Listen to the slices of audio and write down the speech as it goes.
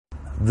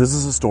This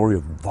is a story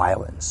of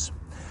violence,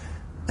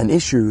 an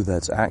issue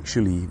that's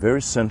actually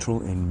very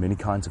central in many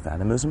kinds of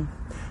animism,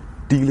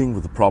 dealing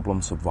with the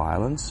problems of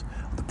violence,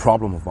 the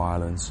problem of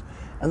violence.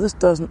 And this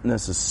doesn't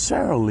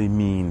necessarily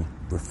mean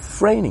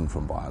refraining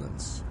from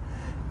violence.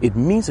 It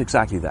means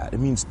exactly that.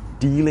 It means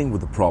dealing with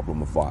the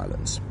problem of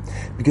violence.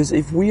 Because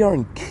if we are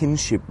in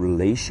kinship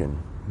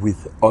relation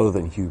with other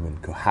than human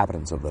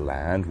cohabitants of the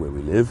land where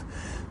we live,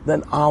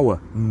 then our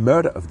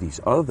murder of these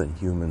other than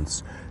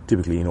humans,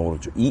 typically in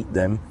order to eat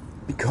them,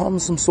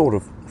 becomes some sort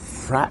of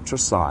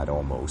fratricide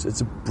almost.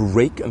 It's a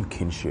break on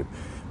kinship,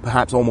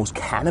 perhaps almost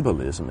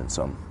cannibalism in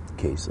some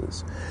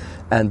cases.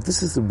 And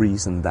this is the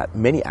reason that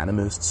many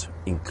animists,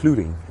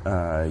 including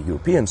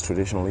Europeans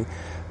traditionally,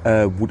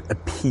 would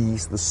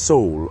appease the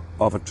soul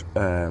of a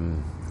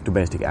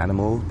domestic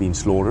animal being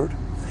slaughtered,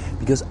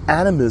 because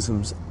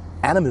animism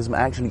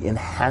actually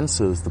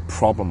enhances the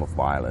problem of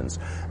violence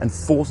and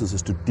forces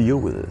us to deal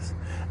with it.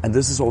 And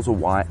this is also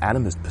why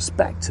animist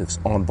perspectives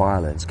on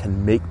violence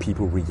can make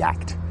people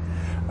react.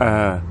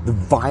 The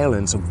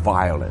violence of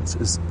violence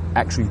is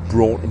actually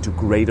brought into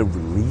greater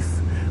relief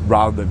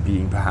rather than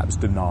being perhaps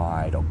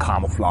denied or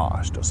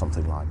camouflaged or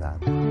something like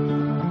that.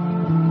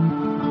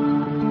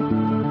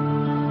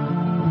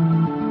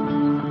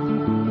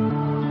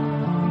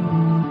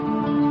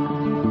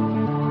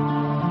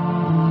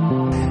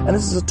 And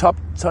this is a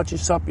touchy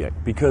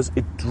subject because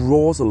it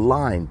draws a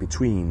line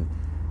between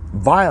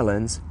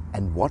violence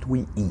and what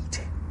we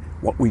eat,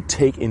 what we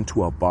take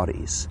into our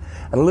bodies.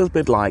 And a little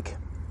bit like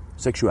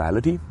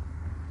sexuality,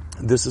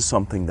 this is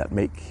something that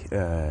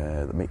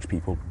makes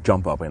people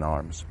jump up in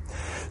arms.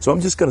 So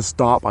I'm just going to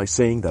start by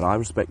saying that I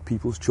respect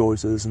people's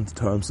choices in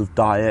terms of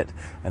diet,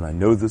 and I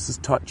know this is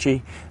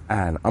touchy,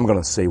 and I'm going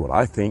to say what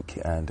I think,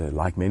 and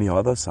like many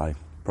others, I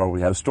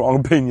probably have strong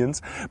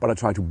opinions, but I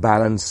try to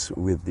balance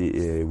with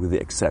the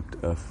accept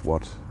of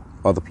what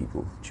other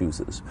people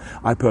chooses.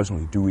 I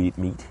personally do eat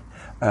meat,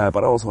 but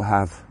I also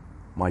have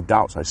my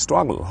doubts. I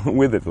struggle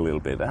with it a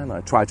little bit, and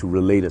I try to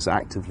relate as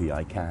actively as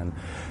I can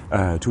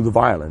to the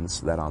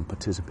violence that I'm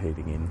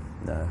participating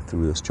in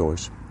through this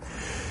choice.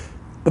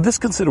 But this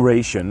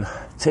consideration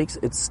takes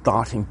its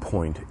starting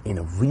point in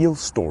a real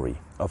story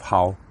of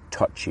how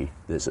touchy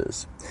this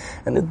is.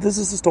 And this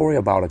is a story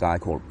about a guy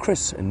called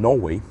Chris in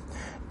Norway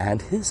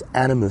and his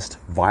animist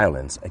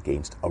violence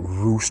against a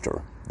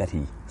rooster that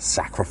he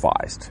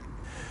sacrificed.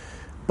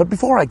 But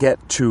before I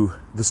get to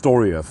the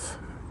story of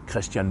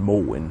Christian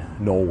Mo in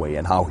Norway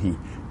and how he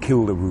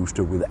killed a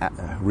rooster with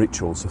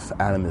rituals of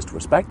animist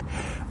respect,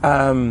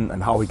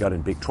 and how he got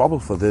in big trouble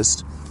for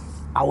this,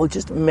 I will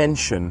just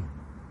mention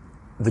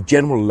the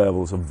general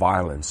levels of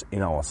violence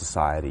in our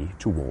society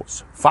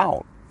towards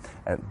fowl.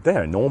 And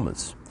they're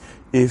enormous.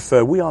 If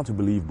we are to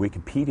believe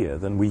Wikipedia,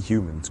 then we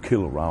humans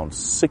kill around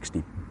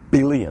 60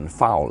 billion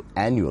fowl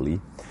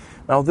annually.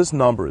 Now, this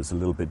number is a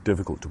little bit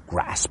difficult to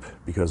grasp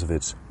because of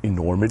its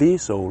enormity,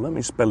 so let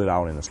me spell it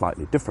out in a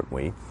slightly different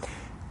way.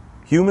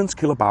 Humans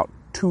kill about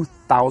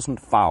 2,000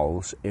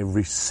 fowls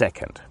every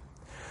second.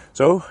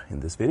 So, in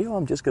this video,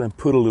 I'm just going to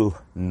put a little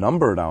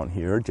number down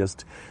here,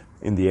 just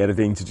in the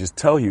editing, to just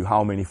tell you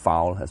how many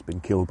fowl has been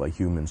killed by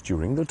humans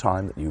during the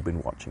time that you've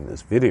been watching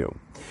this video.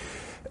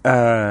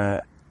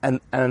 And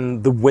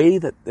the way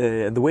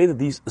that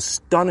these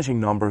astonishing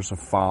numbers of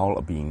fowl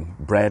are being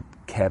bred,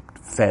 kept,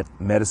 fed,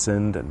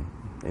 medicined, and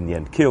in the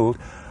end killed,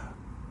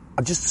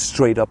 are just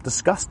straight up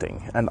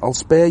disgusting. And I'll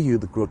spare you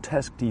the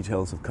grotesque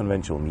details of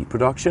conventional meat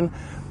production.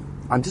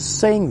 I'm just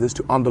saying this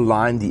to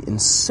underline the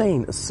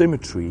insane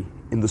asymmetry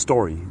in the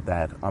story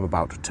that I'm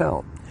about to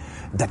tell.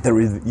 That there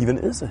even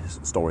is a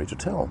story to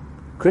tell.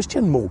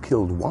 Christian Mo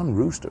killed one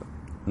rooster,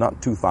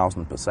 not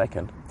 2,000 per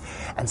second,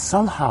 and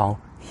somehow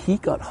he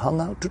got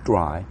hung out to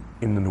dry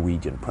in the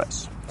Norwegian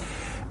press.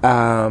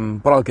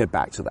 But I'll get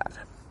back to that.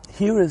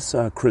 Here is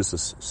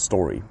Chris's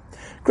story.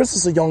 Chris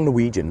is a young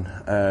Norwegian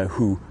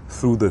who,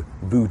 through the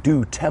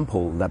voodoo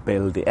temple La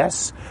Belle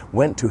Déesse,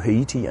 went to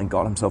Haiti and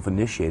got himself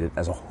initiated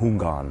as a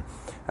Hungan,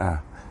 a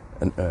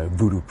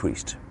voodoo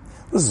priest.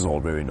 This is all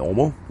very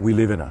normal. We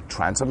live in a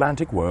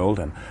transatlantic world,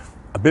 and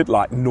a bit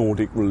like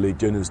Nordic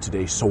religion is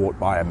today sought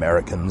by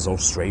Americans,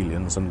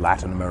 Australians, and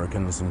Latin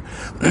Americans, and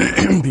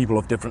people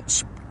of different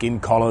skin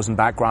colors and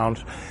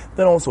backgrounds,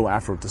 then also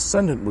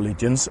Afro-descendant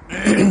religions,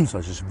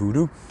 such as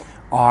voodoo,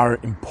 are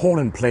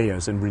important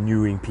players in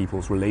renewing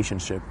people's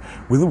relationship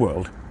with the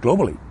world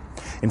globally.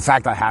 In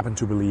fact, I happen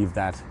to believe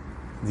that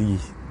the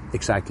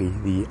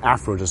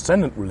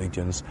Afro-descendant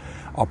religions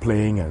are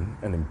playing a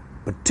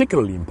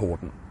particularly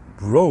important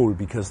role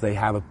because they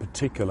have a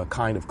particular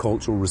kind of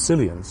cultural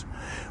resilience.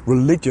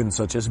 Religions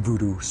such as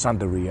voodoo,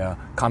 Santeria,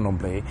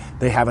 Candomblé,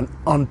 they have an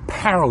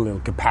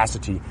unparalleled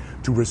capacity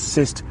to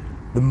resist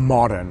the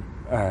modern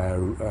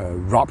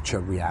rupture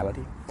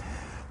reality.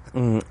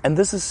 And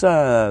this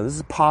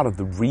is part of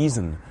the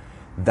reason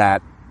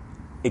that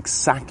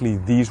exactly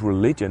these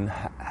religions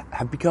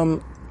have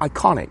become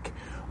iconic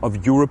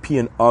of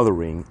European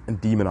othering and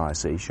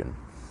demonization.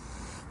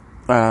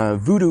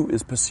 voodoo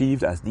is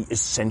perceived as the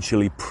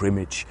essentially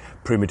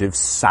primitive,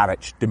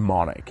 savage,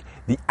 demonic,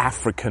 the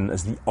African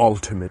as the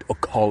ultimate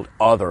occult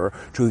other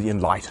to the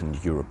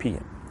enlightened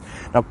European.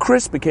 Now,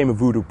 Chris became a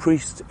voodoo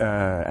priest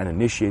and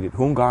initiated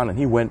Hungan, and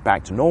he went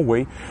back to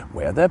Norway,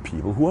 where there are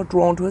people who are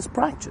drawn to his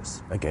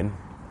practice. Again,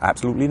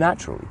 absolutely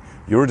naturally.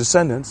 Your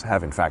descendants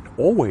have, in fact,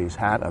 always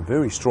had a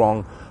very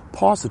strong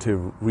positive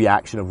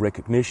reaction of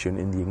recognition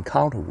in the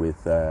encounter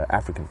with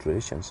African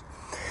traditions.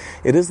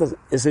 It is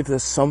as if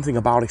there's something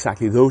about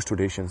exactly those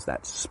traditions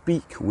that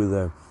speak with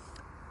a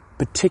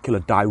particular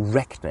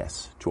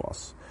directness to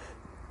us.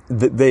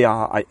 They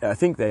are, I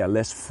think they are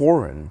less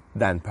foreign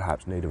than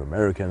perhaps Native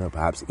American or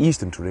perhaps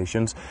Eastern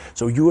traditions.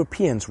 So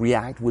Europeans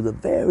react with a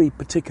very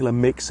particular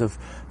mix of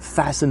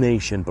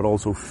fascination but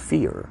also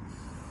fear.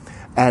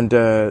 And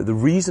the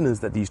reason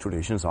is that these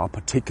traditions are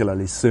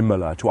particularly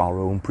similar to our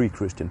own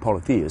pre-Christian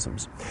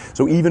polytheisms.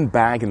 So even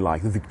back in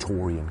like the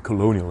Victorian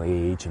colonial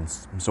age and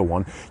so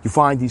on, you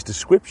find these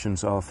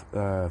descriptions of,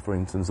 for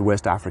instance, the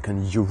West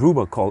African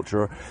Yoruba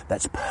culture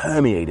that's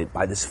permeated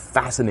by this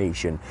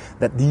fascination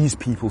that these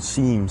people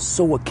seem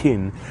so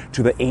akin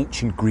to the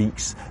ancient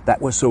Greeks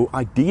that were so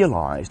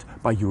idealized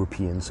by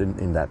Europeans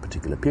in that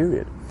particular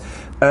period.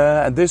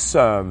 And this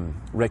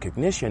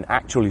recognition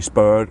actually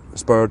spurred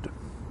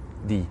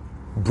the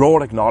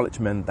broad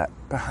acknowledgement that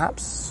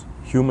perhaps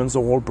humans are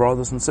all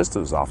brothers and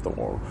sisters after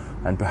all,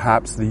 and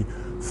perhaps the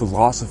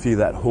philosophy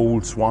that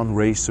holds one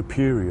race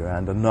superior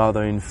and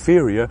another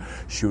inferior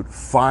should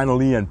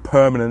finally and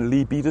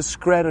permanently be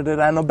discredited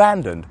and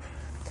abandoned.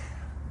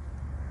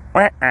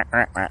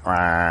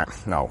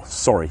 No,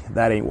 sorry,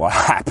 that ain't what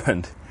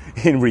happened.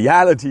 In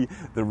reality,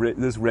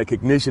 this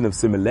recognition of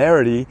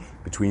similarity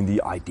between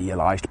the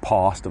idealized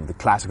past of the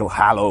classical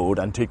hallowed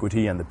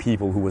antiquity and the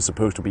people who were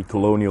supposed to be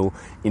colonial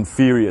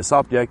inferior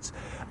subjects,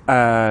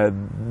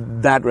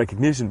 that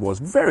recognition was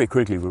very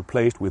quickly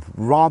replaced with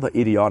rather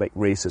idiotic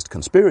racist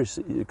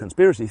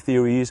conspiracy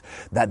theories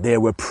that there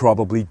were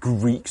probably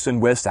Greeks in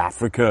West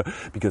Africa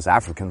because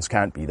Africans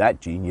can't be that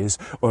genius,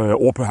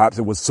 or perhaps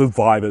it was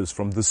survivors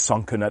from the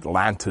sunken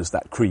Atlantis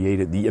that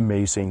created the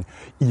amazing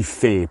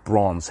Ife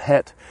bronze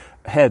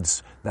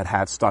heads that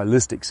had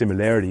stylistic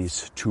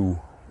similarities to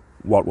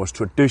what was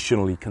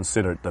traditionally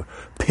considered the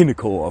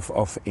pinnacle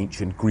of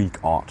ancient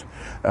Greek art,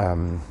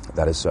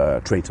 that is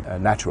trait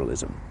of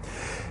naturalism.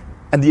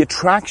 And the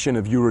attraction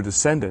of Euro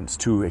descendants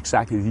to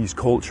exactly these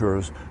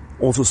cultures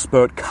also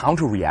spurred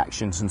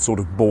counter-reactions in sort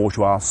of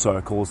bourgeois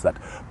circles that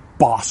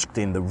basked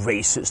in the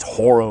racist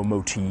horror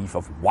motif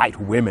of white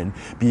women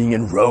being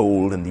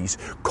enrolled in these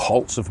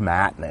cults of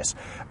madness,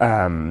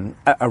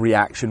 a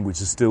reaction which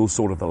is still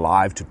sort of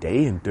alive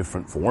today in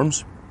different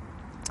forms.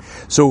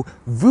 So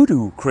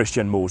voodoo,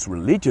 Christian most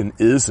religion,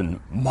 is, in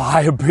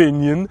my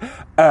opinion,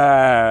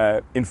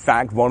 in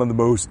fact, one of the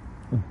most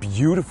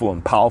beautiful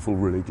and powerful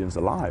religions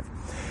alive.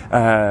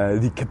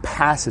 The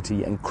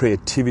capacity and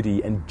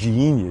creativity and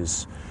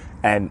genius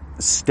and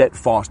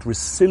steadfast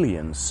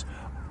resilience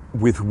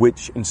with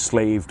which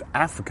enslaved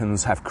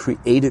Africans have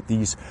created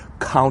these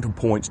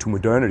counterpoints to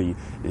modernity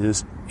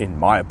is, in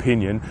my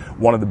opinion,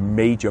 one of the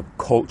major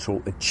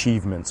cultural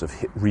achievements of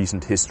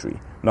recent history.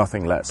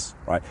 Nothing less,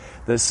 right?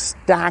 The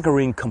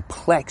staggering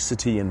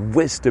complexity and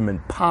wisdom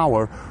and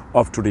power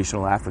of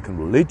traditional African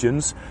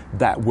religions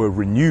that were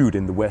renewed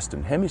in the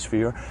Western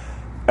Hemisphere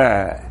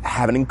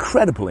have an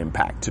incredible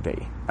impact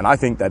today. And I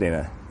think that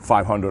in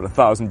 500,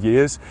 1,000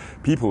 years,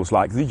 peoples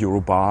like the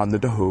Yoruba and the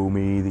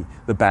Dahomey,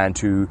 the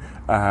Bantu,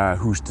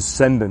 whose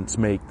descendants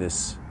make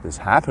this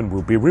happen,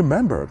 will be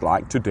remembered.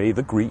 Like today,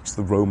 the Greeks,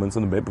 the Romans,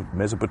 and the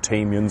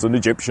Mesopotamians and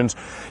Egyptians,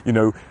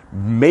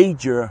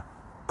 major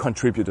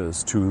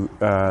contributors to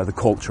the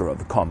culture of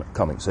the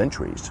coming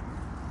centuries.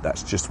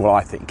 That's just what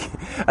I think.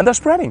 And they're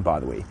spreading, by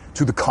the way,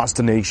 to the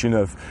consternation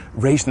of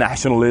race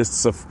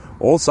nationalists of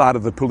all sides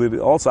of the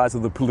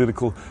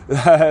political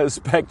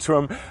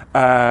spectrum.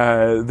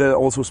 They're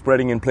also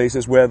spreading in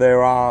places where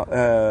there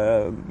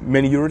are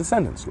many Euro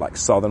descendants, like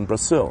southern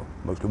Brazil,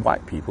 mostly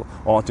white people,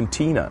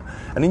 Argentina,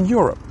 and in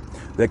Europe.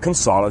 They're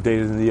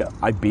consolidated in the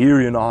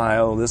Iberian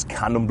Isle, there's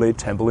Candomblé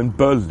Temple in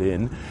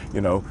Berlin,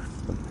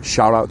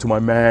 shout out to my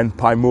man,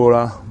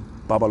 Paimura,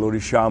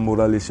 Babalorisha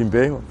Mura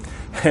Lisimbe.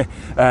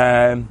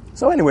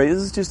 So anyway,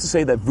 this is just to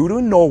say that voodoo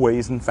in Norway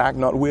is in fact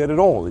not weird at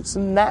all. It's a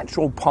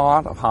natural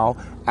part of how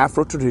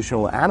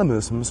Afro-traditional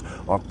animisms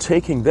are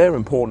taking their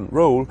important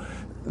role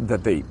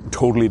that they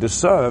totally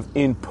deserve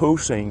in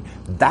posing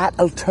that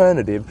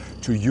alternative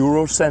to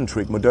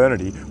Eurocentric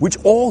modernity, which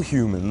all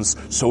humans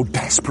so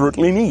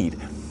desperately need.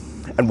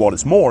 And what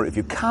is more, if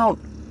you count,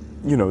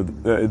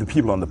 the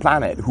people on the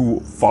planet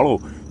who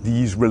follow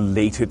these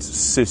related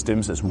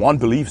systems as one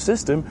belief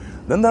system,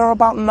 then there are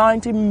about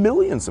 90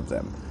 million of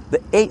them, the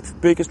 8th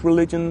biggest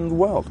religion in the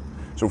world.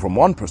 So from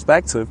one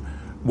perspective,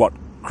 what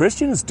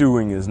Christian is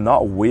doing is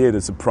not weird or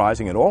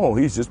surprising at all.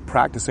 He's just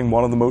practicing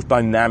one of the most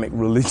dynamic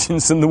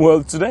religions in the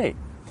world today.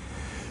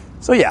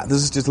 So yeah,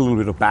 this is just a little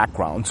bit of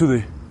background to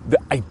the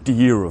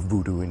idea of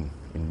voodoo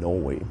in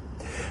Norway.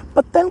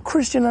 But then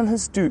Christian and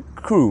his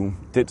crew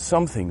did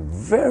something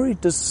very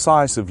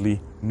decisively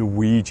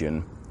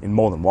Norwegian, in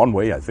more than one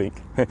way, I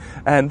think.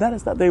 And that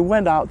is that they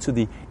went out to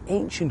the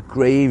ancient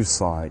grave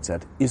sites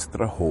at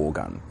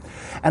Istrahågan.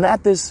 And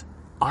at this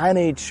Iron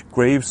Age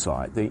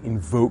gravesite, they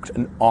invoked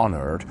and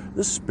honored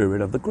the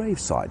spirit of the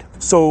gravesite.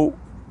 So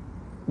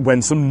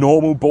when some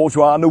normal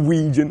bourgeois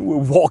Norwegian were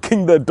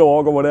walking their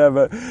dog or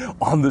whatever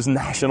on this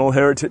national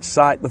heritage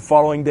site the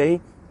following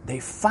day, they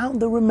found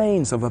the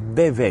remains of a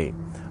beve,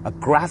 a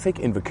graphic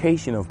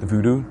invocation of the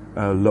voodoo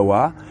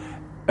loa,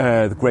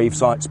 the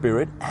gravesite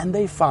spirit, and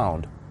they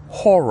found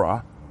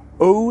horror,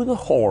 oh the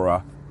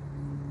horror,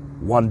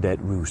 one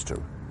dead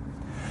rooster.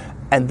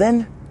 And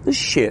then the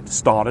shit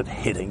started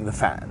hitting the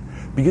fan.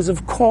 Because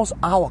of course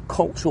our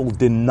cultural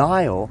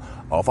denial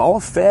of our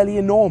fairly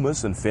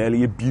enormous and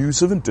fairly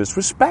abusive and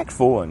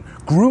disrespectful and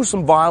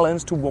gruesome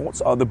violence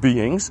towards other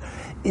beings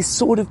is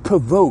sort of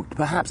provoked,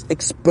 perhaps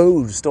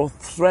exposed or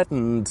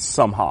threatened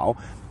somehow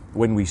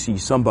when we see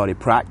somebody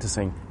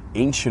practicing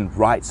ancient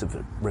rites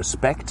of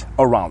respect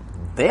around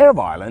their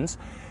violence.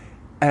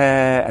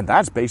 And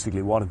that's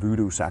basically what a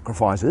voodoo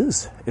sacrifice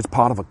is. It's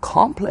part of a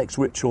complex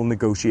ritual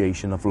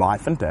negotiation of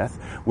life and death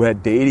where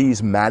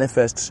deities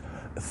manifest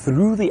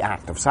through the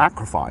act of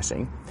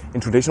sacrificing.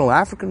 In traditional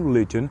African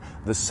religion,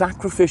 the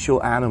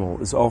sacrificial animal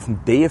is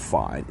often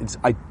deified. It's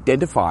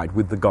identified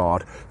with the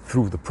god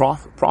through the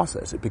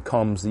process. It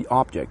becomes the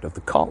object of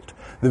the cult,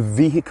 the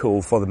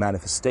vehicle for the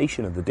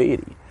manifestation of the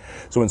deity.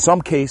 So in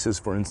some cases,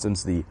 for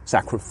instance, the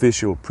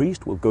sacrificial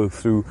priest will go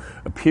through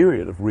a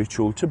period of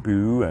ritual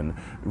taboo and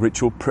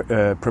ritual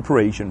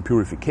preparation,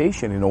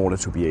 purification in order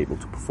to be able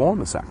to perform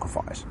the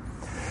sacrifice.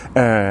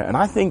 And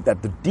I think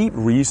that the deep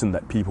reason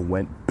that people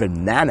went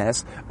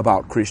bananas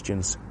about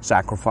Christians'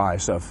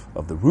 sacrifice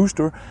of the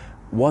rooster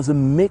was a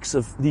mix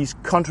of these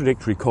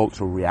contradictory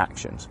cultural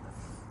reactions.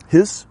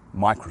 His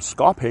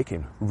microscopic,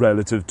 in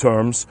relative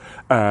terms,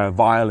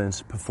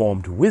 violence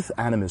performed with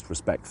animist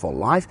respect for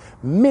life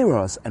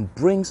mirrors and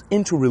brings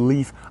into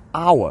relief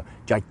our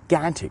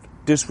gigantic,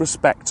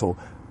 disrespectful,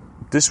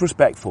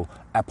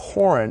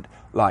 abhorrent,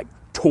 like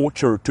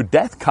torture to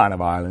death kind of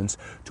violence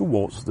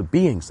towards the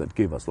beings that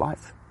give us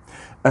life.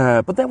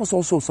 But there was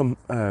also some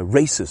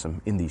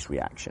racism in these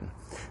reactions.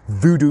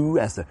 Voodoo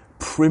as the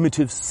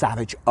primitive,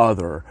 savage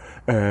other,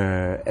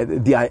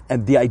 and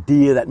the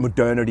idea that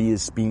modernity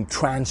is being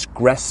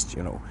transgressed,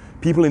 you know.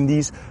 People in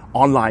these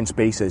online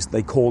spaces,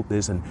 they called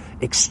this an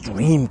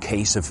extreme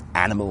case of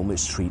animal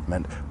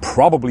mistreatment,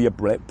 probably a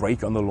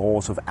break on the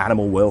laws of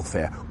animal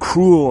welfare,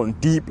 cruel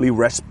and deeply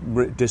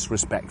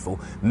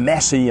disrespectful,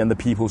 messy, and the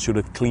people should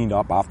have cleaned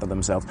up after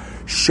themselves,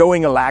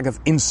 showing a lack of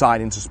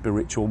insight into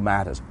spiritual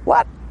matters.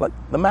 What? Like,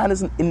 the man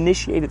is an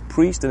initiated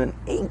priest in an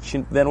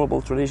ancient,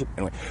 venerable tradition,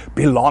 anyway,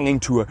 belonging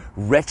to a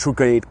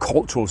retrograde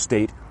cultural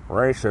state.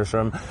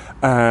 Racism,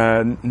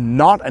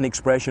 not an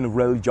expression of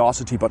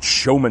religiosity but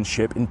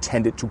showmanship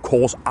intended to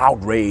cause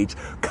outrage,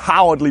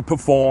 cowardly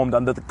performed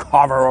under the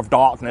cover of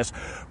darkness,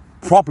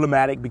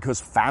 problematic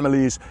because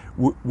families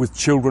with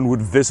children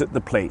would visit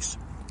the place.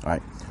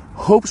 Right?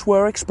 Hopes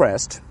were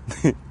expressed,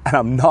 and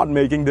I'm not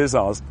making this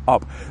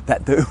up,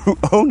 that the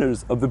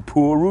owners of the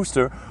poor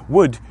rooster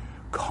would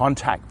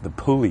contact the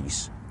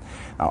police.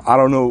 Now, I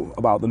don't know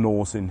about the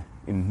Norse in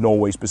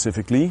Norway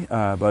specifically,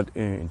 but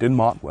in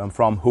Denmark, where I'm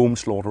from, home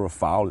slaughter of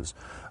fowl is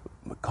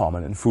a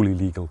common and fully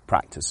legal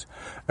practice.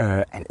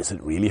 And is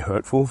it really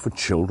hurtful for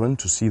children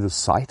to see the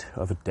sight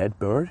of a dead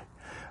bird?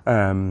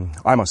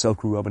 I myself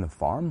grew up in a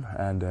farm,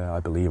 and I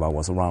believe I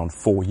was around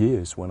 4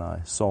 years when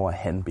I saw a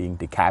hen being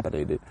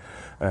decapitated.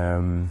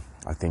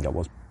 I think I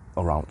was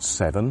around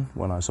 7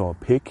 when I saw a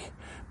pig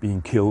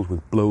being killed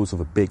with blows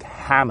of a big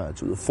hammer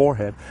to the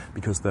forehead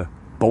because the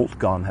bolt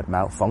gun had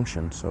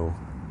malfunctioned, so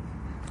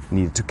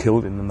needed to kill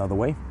it in another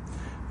way.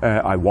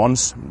 I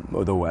once,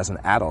 although as an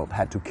adult,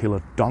 had to kill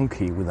a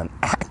donkey with an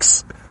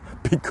axe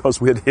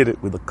because we had hit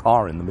it with a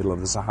car in the middle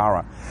of the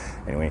Sahara.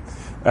 Anyway,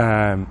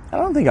 I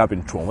don't think I've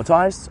been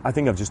traumatized. I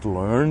think I've just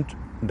learned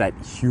that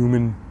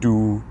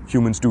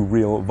humans do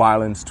real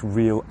violence to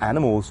real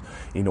animals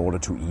in order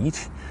to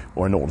eat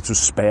or in order to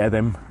spare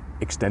them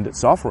extended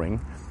suffering.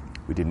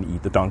 We didn't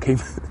eat the donkey.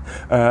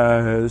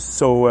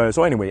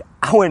 So anyway,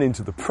 I went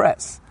into the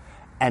press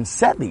and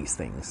said these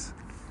things.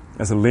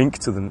 There's a link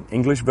to the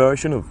English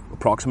version of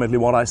approximately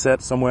what I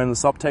said somewhere in the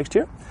subtext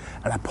here.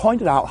 And I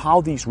pointed out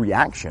how these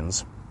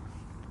reactions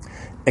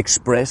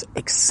express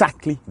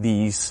exactly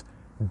these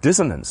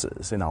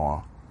dissonances in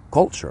our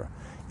culture.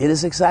 It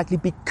is exactly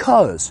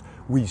because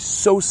we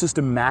so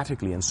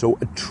systematically and so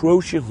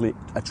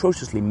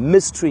atrociously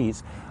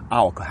mistreat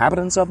our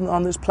cohabitants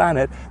on this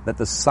planet that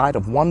the sight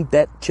of one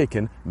dead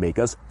chicken makes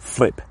us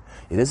flip.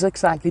 It is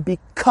exactly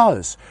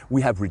because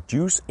we have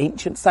reduced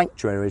ancient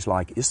sanctuaries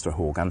like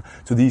Istrahågan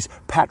to these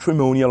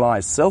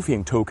patrimonialized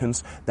selfieing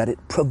tokens that it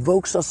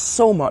provokes us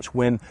so much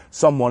when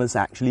someone is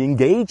actually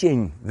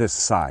engaging this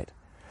site.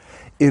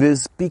 It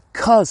is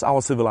because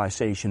our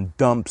civilization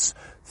dumps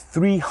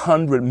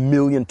 300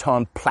 million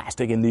ton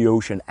plastic in the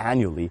ocean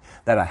annually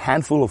that a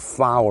handful of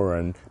flour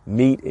and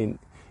meat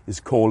is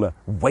called a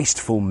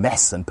wasteful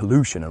mess and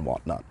pollution and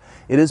whatnot.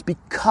 It is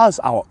because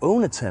our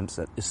own attempts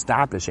at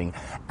establishing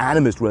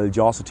animist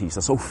religiosities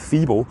are so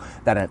feeble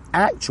that an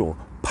actual,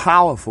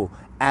 powerful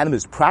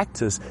animist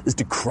practice is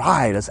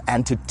decried as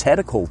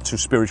antithetical to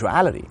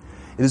spirituality.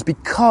 It is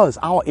because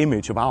our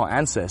image of our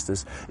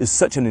ancestors is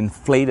such an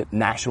inflated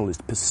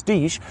nationalist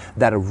pastiche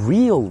that a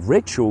real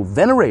ritual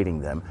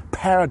venerating them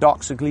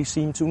paradoxically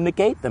seems to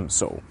negate them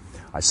so.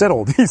 I said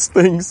all these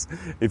things.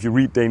 If you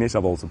read Danish,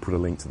 I've also put a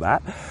link to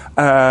that.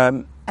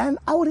 And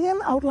I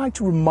would like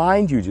to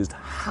remind you just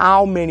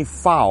how many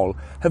fowl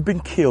have been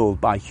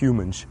killed by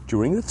humans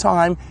during the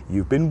time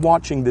you've been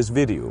watching this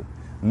video.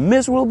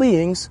 Miserable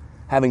beings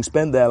having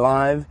spent their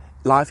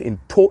life in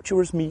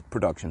torturous meat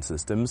production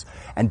systems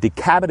and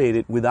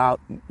decapitated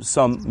without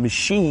some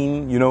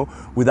machine,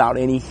 without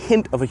any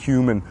hint of a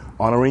human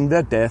honoring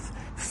their death,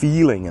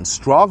 feeling and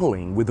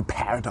struggling with the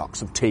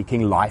paradox of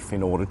taking life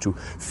in order to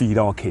feed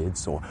our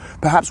kids. Or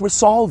perhaps we're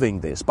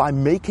solving this by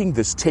making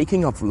this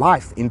taking of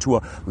life into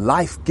a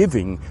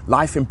life-giving,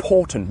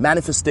 life-important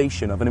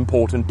manifestation of an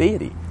important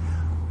deity.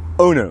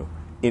 Oh no,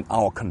 in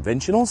our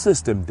conventional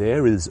system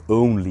there is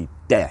only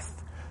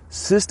death.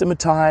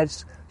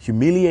 Systematized,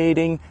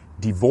 humiliating,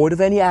 devoid of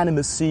any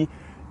animacy,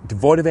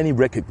 devoid of any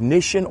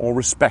recognition or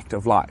respect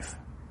of life.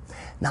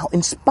 Now,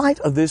 in spite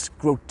of this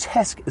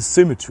grotesque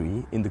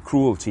asymmetry in the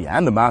cruelty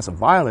and the massive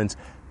violence,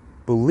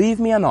 believe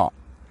me or not,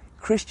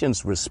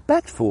 Christians'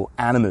 respectful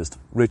animist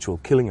ritual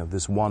killing of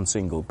this one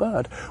single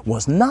bird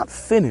was not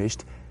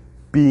finished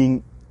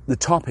being the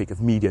topic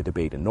of media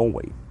debate in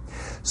Norway.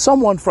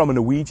 Someone from a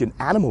Norwegian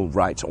animal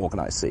rights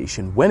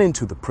organization went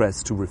into the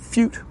press to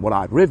refute what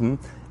I'd written,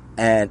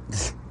 and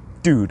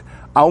dude,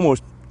 I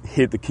almost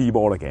hit the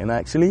keyboard again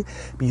actually,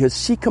 because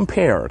she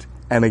compared,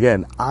 and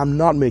again, I'm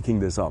not making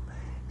this up,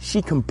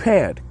 she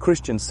compared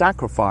Christian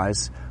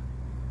sacrifice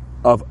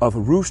of a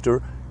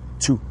rooster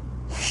to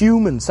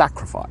human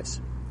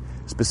sacrifice.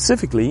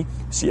 Specifically,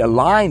 she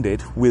aligned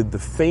it with the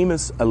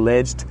famous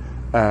alleged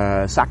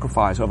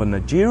sacrifice of a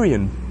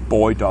Nigerian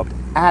boy dubbed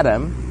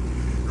Adam,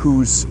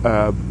 whose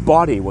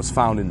body was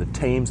found in the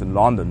Thames in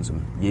London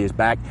some years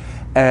back.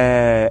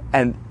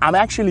 And I'm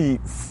actually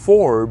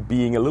for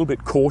being a little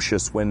bit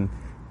cautious when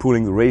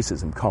pulling the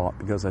racism card,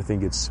 because I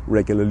think it's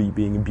regularly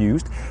being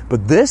abused.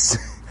 But this,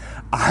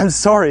 I'm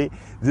sorry,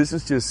 this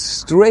is just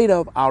straight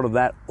up out of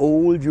that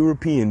old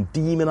European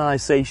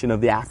demonization of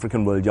the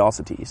African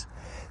religiosities.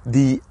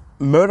 The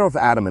murder of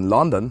Adam in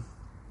London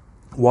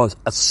was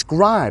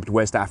ascribed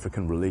West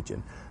African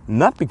religion,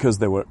 not because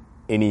there were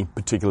any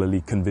particularly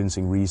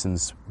convincing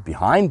reasons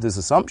behind this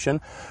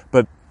assumption,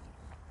 but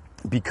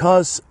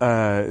because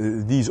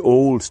these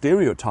old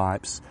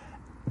stereotypes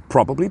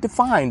probably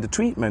defined the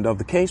treatment of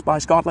the case by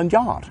Scotland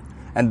Yard.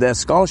 And there's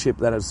scholarship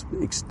that has,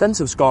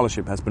 extensive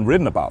scholarship has been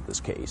written about this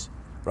case,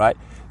 right?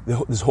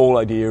 This whole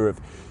idea of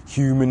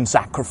human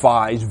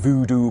sacrifice,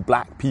 voodoo,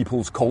 black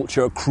people's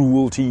culture,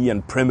 cruelty,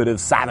 and primitive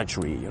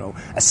savagery,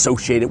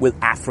 associated with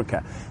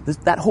Africa.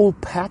 That whole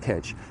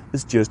package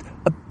is just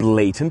a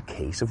blatant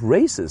case of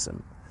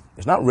racism.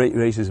 It's not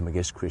racism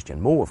against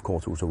Christian Moore, of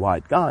course, who's a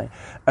white guy,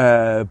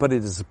 but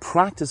it is a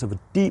practice of a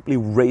deeply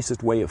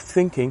racist way of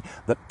thinking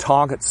that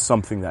targets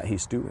something that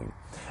he's doing,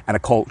 and a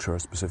culture, a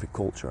specific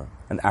culture,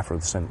 an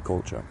Afro-descendant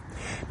culture.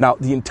 Now,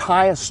 the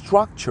entire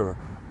structure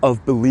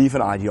of belief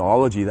and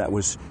ideology that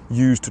was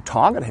used to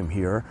target him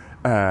here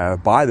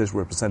by this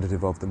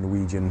representative of the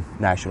Norwegian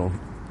National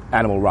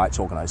Animal Rights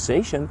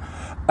Organization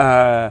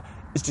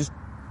is just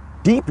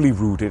deeply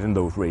rooted in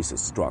those racist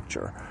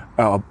structure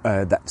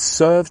that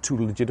serves to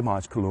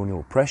legitimize colonial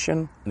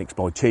oppression and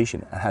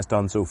exploitation, and has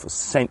done so for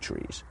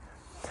centuries.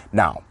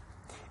 Now,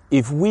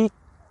 if we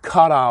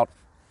cut out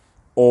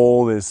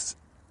all this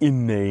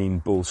inane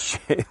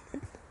bullshit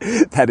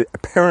that it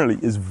apparently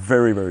is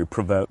very, very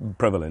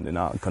prevalent in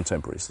our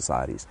contemporary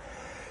societies,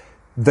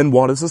 then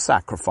what is a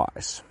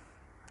sacrifice?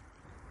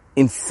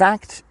 In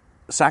fact,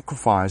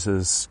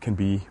 sacrifices can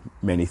be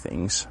many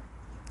things.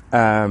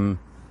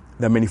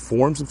 There are many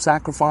forms of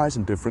sacrifice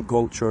in different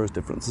cultures,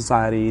 different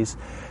societies,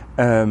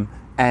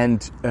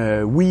 and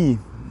we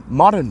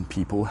modern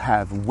people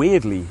have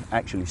weirdly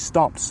actually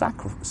stopped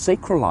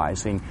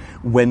sacralizing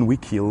when we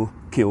kill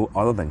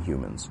other than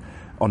humans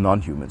or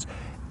non-humans.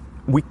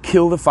 We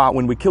kill the fowl,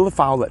 when we kill the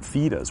fowl that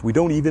feed us, we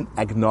don't even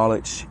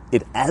acknowledge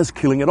it as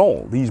killing at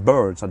all. These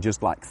birds are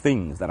just like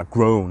things that are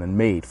grown and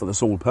made for the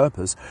sole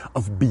purpose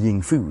of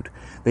being food.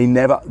 They're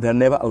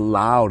never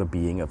allowed a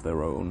being of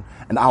their own.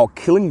 And our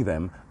killing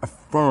them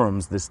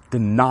affirms this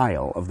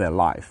denial of their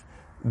life.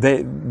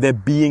 They're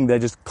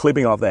just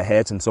clipping off their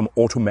heads in some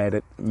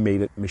automated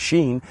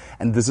machine,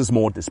 and this is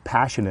more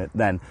dispassionate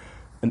than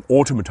an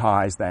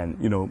automatized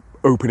than,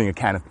 opening a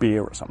can of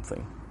beer or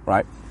something,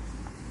 right?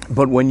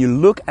 But when you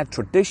look at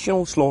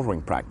traditional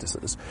slaughtering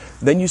practices,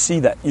 then you see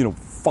that,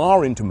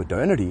 far into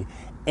modernity,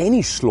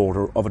 any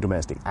slaughter of a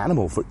domestic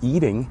animal for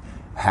eating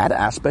had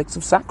aspects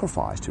of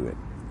sacrifice to it.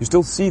 You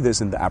still see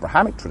this in the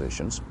Abrahamic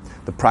traditions.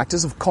 The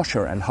practice of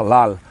kosher and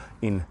halal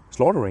in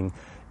slaughtering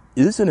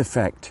is in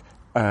effect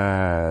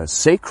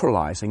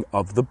sacralizing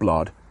of the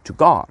blood to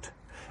God.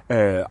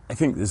 I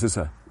think this is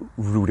a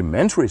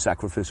rudimentary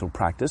sacrificial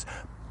practice,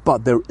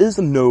 but there is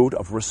a note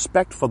of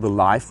respect for the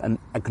life and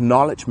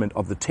acknowledgement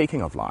of the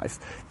taking of life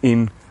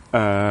in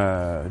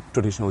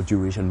traditional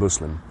Jewish and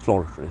Muslim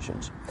slaughter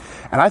traditions.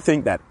 And I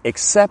think that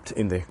except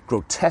in the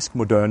grotesque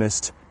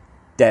modernist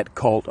dead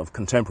cult of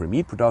contemporary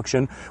meat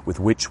production, with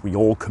which we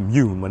all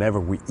commune whenever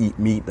we eat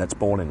meat that's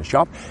bought in a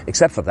shop,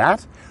 except for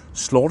that,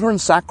 slaughter and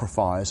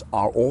sacrifice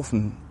are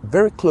often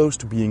very close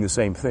to being the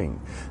same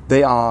thing.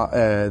 There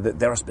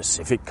are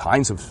specific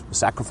kinds of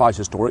sacrifice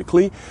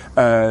historically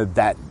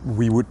that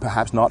we would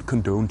perhaps not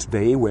condone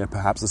today, where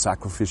perhaps the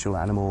sacrificial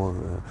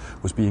animal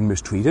was being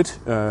mistreated.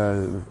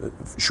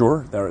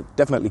 Sure, there are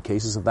definitely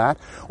cases of that,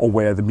 or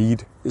where the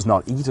meat is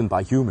not eaten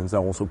by humans. There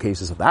are also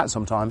cases of that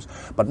sometimes.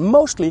 But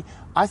mostly,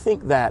 I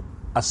think that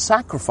a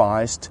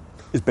sacrifice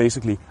is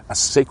basically a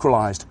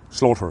sacralized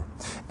slaughter.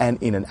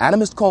 And in an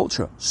animist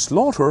culture,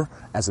 slaughter,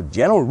 as a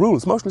general rule,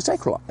 is mostly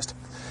sacralized.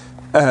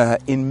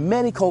 In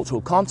many cultural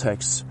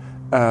contexts,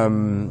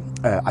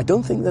 I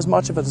don't think there's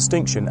much of a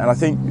distinction, and I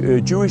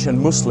think Jewish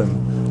and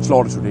Muslim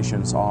slaughter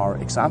traditions are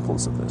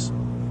examples of this.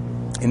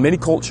 In many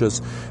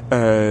cultures,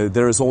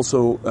 there is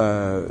also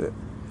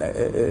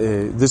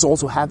this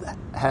also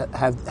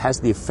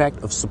has the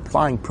effect of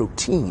supplying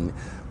protein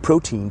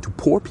to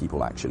poor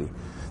people, actually.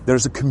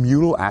 There's a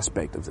communal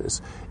aspect of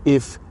this.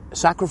 If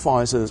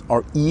sacrifices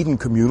are eaten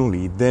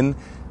communally, then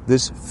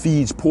this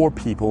feeds poor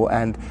people,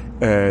 and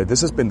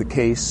this has been the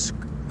case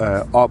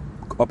up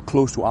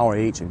close to our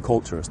age in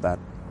cultures that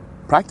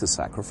practice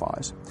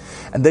sacrifice.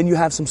 And then you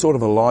have some sort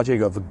of a logic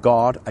of a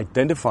God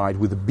identified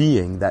with a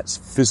being that's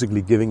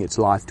physically giving its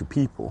life to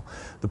people.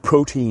 The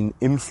protein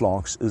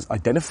influx is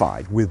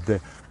identified with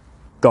the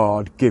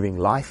God giving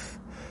life,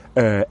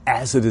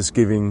 as it is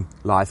giving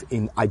life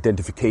in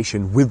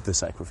identification with the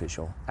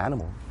sacrificial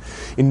animal.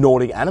 In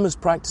Nordic animist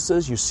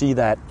practices, you see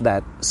that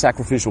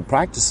sacrificial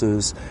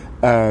practices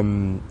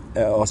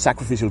or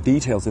sacrificial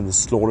details in the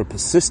slaughter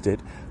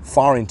persisted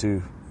far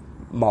into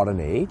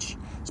modern age.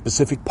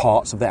 Specific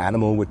parts of the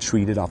animal were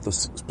treated after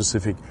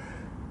specific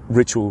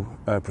ritual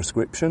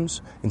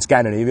prescriptions. In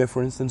Scandinavia,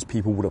 for instance,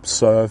 people would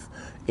observe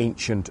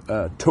ancient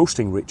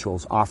toasting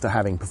rituals after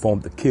having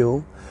performed the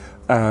kill.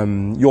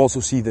 You also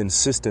see the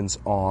insistence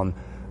on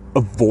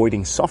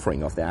avoiding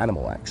suffering of the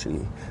animal,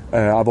 actually.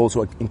 I've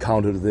also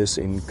encountered this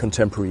in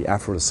contemporary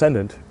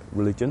Afro-descendant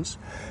religions.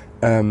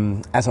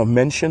 As I've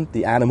mentioned,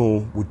 the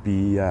animal would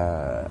be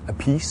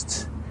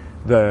appeased.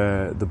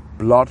 The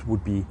blood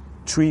would be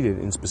treated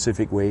in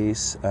specific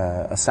ways.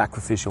 A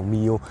sacrificial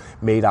meal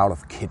made out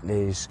of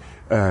kidneys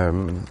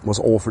was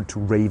offered to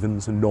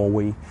ravens in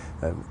Norway,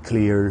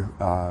 clear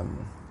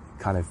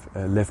kind of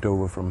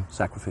leftover from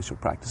sacrificial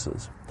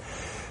practices.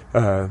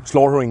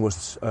 Slaughtering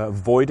was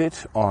avoided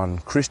on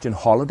Christian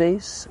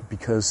holidays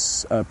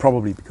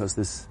probably because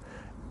this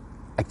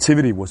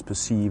activity was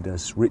perceived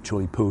as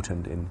ritually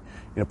potent in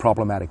a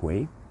problematic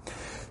way.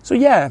 So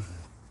yeah,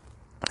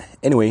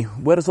 anyway,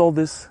 where does all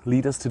this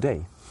lead us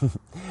today?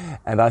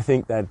 And I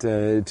think that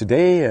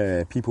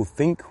today people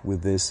think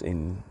with this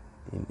in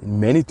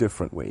many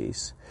different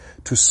ways.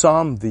 To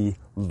some, the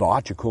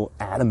logical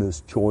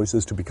animist choice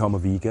is to become a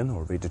vegan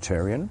or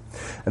vegetarian.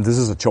 And this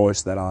is a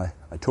choice that I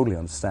totally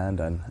understand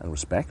and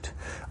respect.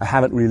 I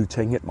haven't really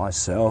taken it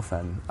myself,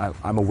 and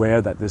I'm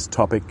aware that this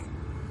topic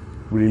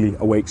really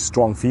awakes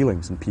strong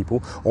feelings in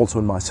people, also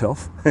in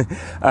myself.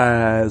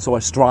 So I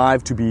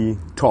strive to be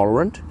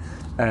tolerant,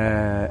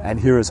 and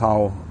this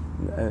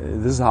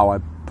is how I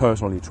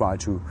personally try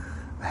to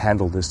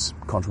handle this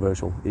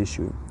controversial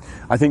issue.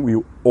 I think we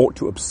ought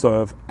to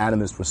observe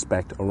animist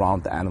respect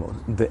around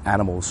the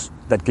animals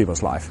that give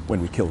us life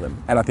when we kill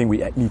them. And I think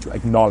we need to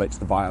acknowledge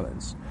the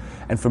violence.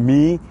 And for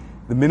me,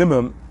 the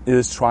minimum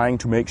is trying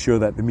to make sure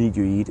that the meat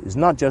you eat is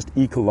not just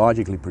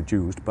ecologically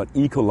produced, but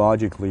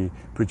ecologically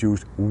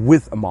produced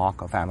with a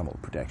mark of animal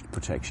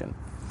protection.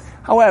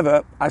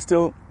 However, I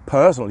still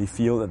personally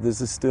feel that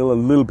this is still a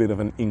little bit of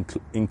an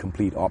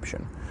incomplete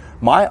option.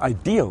 My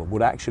ideal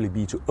would actually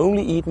be to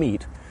only eat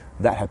meat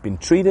that had been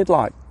treated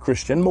like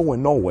Christian Mo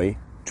in Norway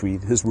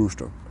treated his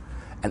rooster.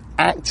 An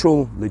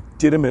actual,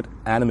 legitimate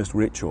animist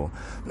ritual.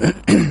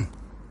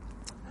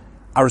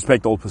 I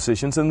respect all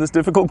positions in this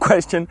difficult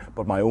question,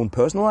 but my own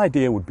personal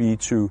idea would be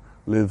to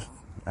live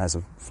as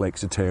a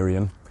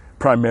flexitarian,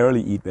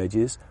 primarily eat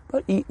veggies,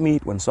 but eat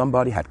meat when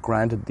somebody had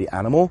granted the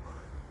animal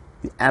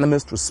the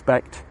animist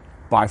respect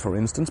by, for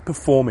instance,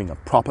 performing a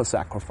proper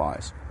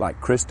sacrifice, like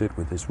Chris did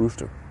with his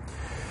rooster.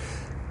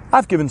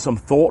 I've given some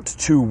thought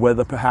to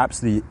whether perhaps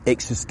the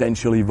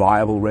existentially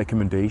viable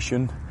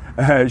recommendation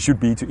should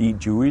be to eat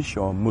Jewish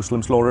or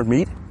Muslim slaughtered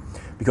meat,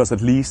 because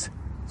at least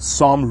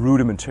some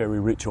rudimentary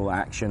ritual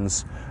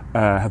actions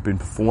have been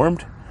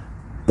performed,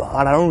 but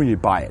I don't really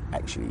buy it,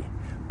 actually.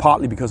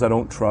 Partly because I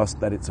don't trust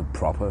that it's a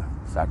proper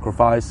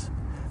sacrifice.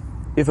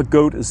 If a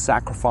goat is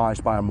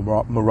sacrificed by a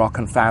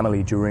Moroccan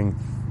family during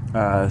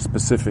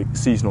specific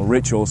seasonal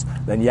rituals,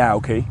 then yeah,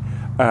 okay.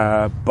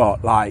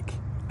 But like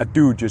a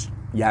dude just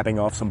yapping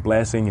off some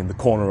blessing in the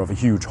corner of a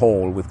huge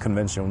hall with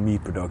conventional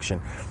meat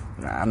production,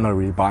 I'm not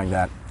really buying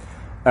that.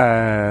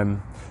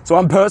 So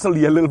I'm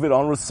personally a little bit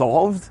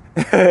unresolved,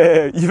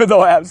 even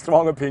though I have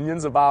strong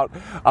opinions about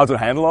how to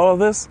handle all of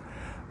this.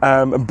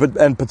 And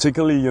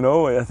particularly,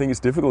 I think it's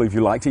difficult if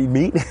you like to eat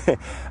meat.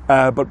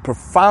 But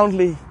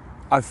profoundly,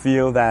 I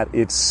feel that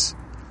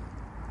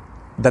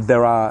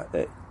there are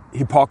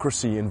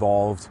hypocrisy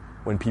involved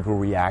when people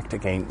react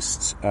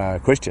against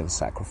Christian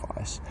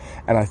sacrifice.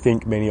 And I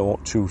think many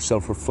ought to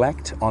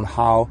self-reflect on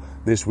how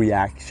this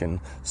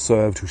reaction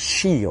served to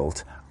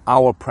shield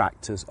our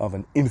practice of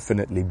an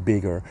infinitely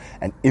bigger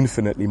and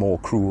infinitely more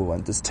cruel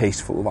and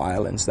distasteful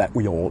violence that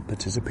we are all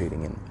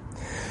participating in.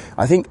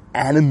 I think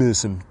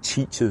animism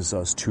teaches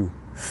us to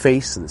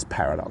face this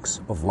paradox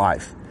of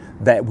life,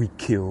 that we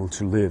kill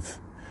to live,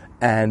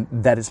 and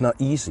that it's not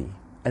easy,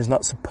 and it's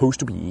not supposed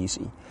to be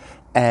easy.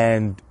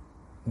 And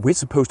we're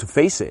supposed to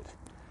face it.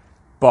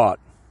 But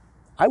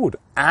I would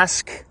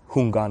ask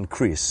Hungan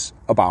Chris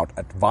about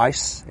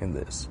advice in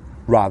this,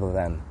 rather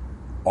than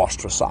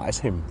ostracize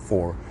him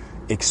for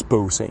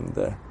exposing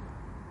the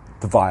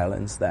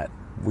violence that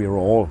we're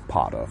all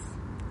part of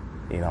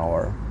in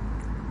our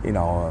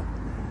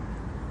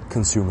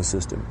consumer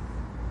system.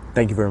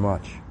 Thank you very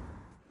much.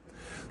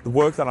 The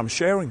work that I'm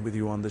sharing with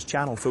you on this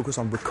channel focuses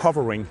on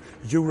recovering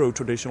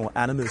Euro-traditional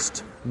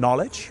animist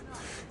knowledge.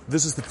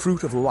 This is the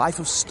fruit of a life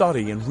of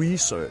study and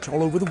research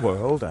all over the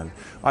world, and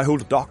I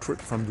hold a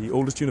doctorate from the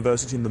oldest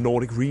university in the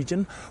Nordic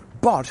region,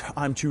 but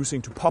I'm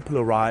choosing to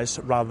popularize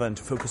rather than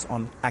to focus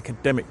on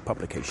academic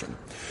publication.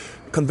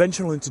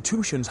 Conventional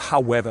institutions,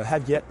 however,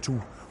 have yet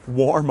to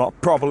warm up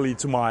properly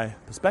to my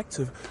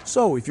perspective.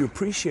 So if you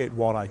appreciate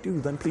what I do,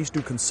 then please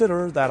do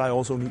consider that I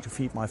also need to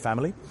feed my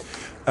family.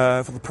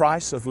 For the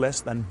price of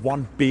less than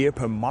 1 beer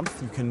per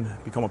month, you can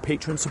become a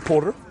Patreon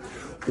supporter,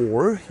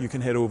 or you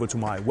can head over to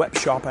my web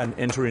shop and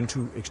enter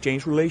into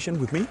exchange relation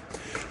with me.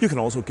 You can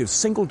also give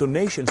single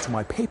donations to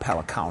my PayPal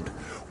account,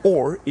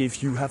 or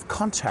if you have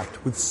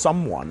contact with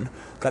someone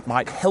that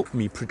might help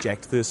me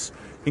project this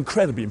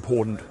incredibly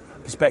important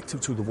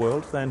perspective to the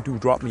world, then do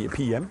drop me a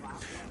PM.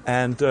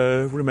 And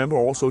remember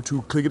also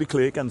to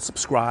clickety-click and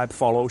subscribe,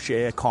 follow,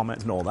 share,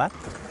 comment, and all that.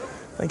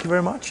 Thank you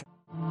very much.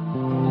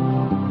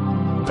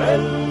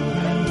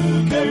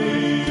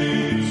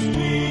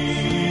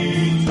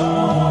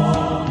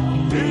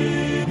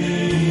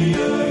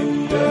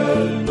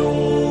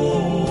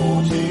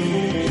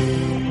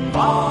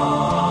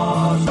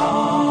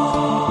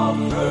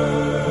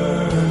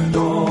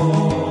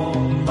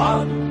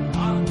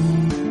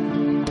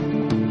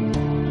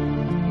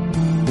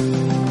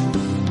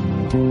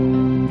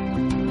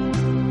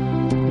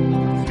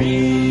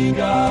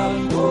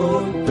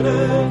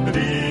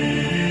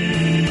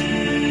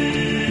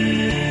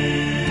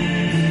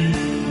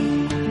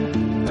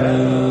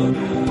 Everyone